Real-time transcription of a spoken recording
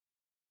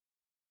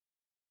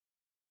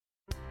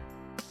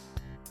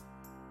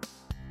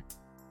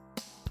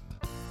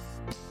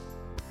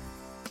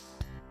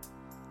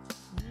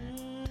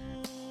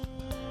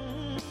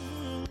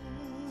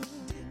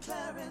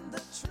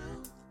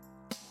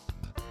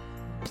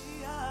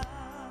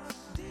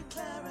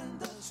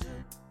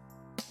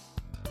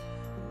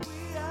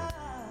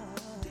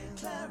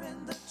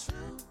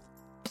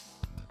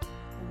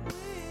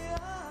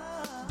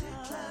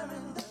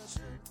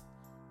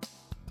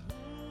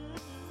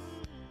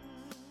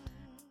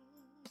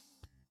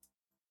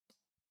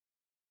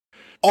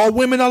Are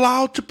women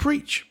allowed to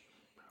preach?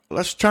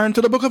 Let's turn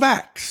to the book of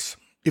Acts,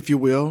 if you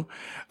will,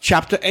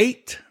 chapter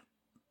 8,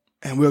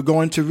 and we're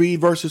going to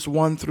read verses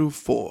 1 through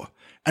 4.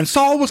 And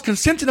Saul was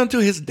consented unto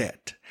his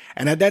death.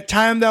 And at that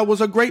time there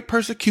was a great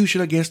persecution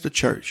against the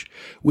church,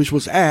 which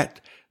was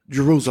at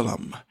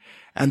Jerusalem.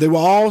 And they were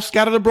all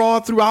scattered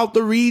abroad throughout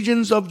the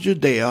regions of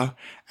Judea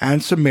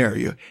and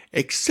Samaria,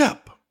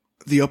 except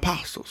the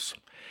apostles.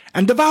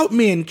 And devout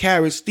men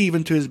carried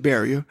Stephen to his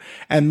burial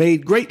and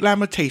made great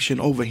lamentation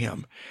over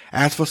him.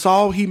 As for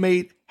Saul, he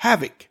made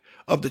havoc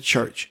of the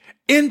church,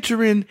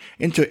 entering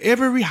into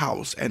every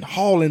house and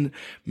hauling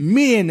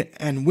men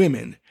and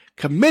women,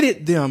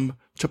 committed them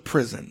to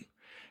prison.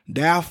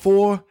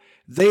 Therefore,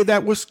 they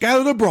that were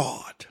scattered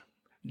abroad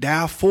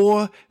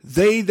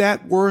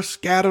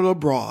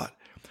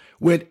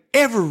went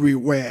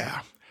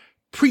everywhere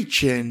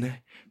preaching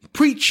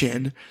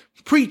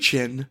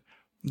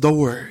the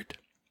word.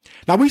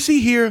 Now we see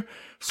here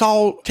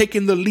Saul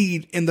taking the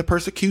lead in the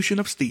persecution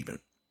of Stephen.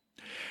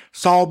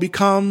 Saul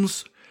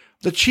becomes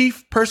the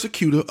chief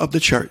persecutor of the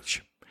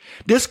church.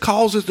 This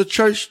causes the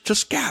church to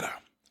scatter.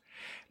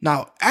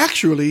 Now,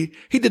 actually,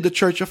 he did the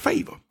church a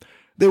favor.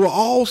 They were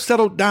all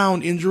settled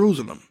down in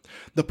Jerusalem.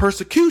 The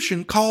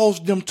persecution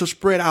caused them to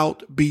spread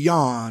out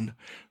beyond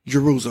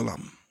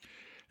Jerusalem.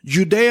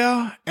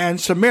 Judea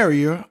and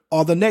Samaria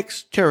are the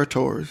next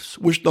territories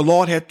which the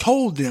Lord had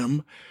told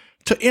them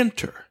to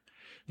enter.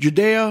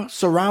 Judea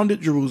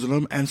surrounded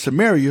Jerusalem, and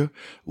Samaria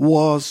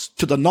was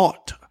to the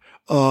north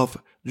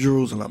of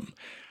Jerusalem.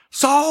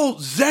 Saul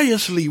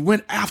zealously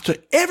went after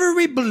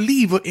every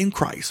believer in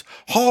Christ,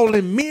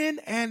 hauling men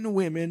and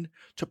women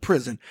to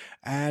prison.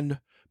 And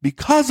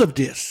because of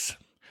this,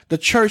 the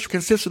church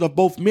consisted of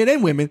both men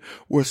and women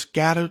were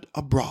scattered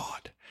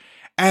abroad.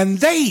 And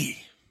they,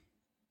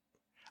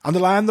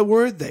 underline the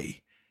word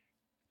they,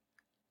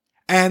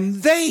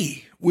 and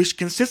they, which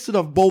consisted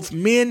of both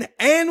men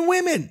and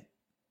women,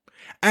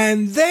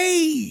 and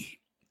they,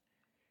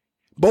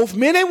 both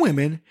men and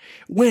women,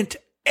 went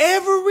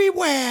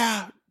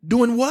everywhere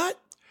doing what?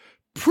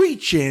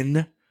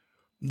 Preaching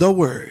the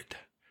word.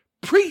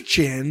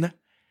 Preaching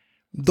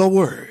the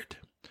word.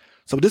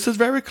 So this is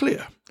very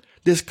clear.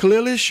 This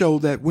clearly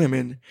shows that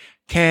women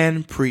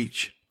can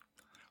preach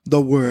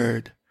the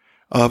word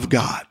of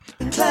God.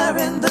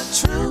 Declaring the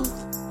truth.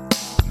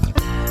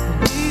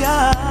 We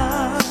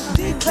are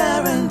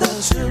declaring the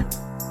truth.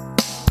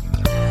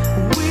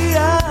 We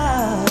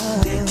are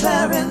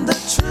declaring the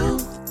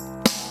truth.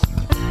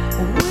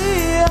 We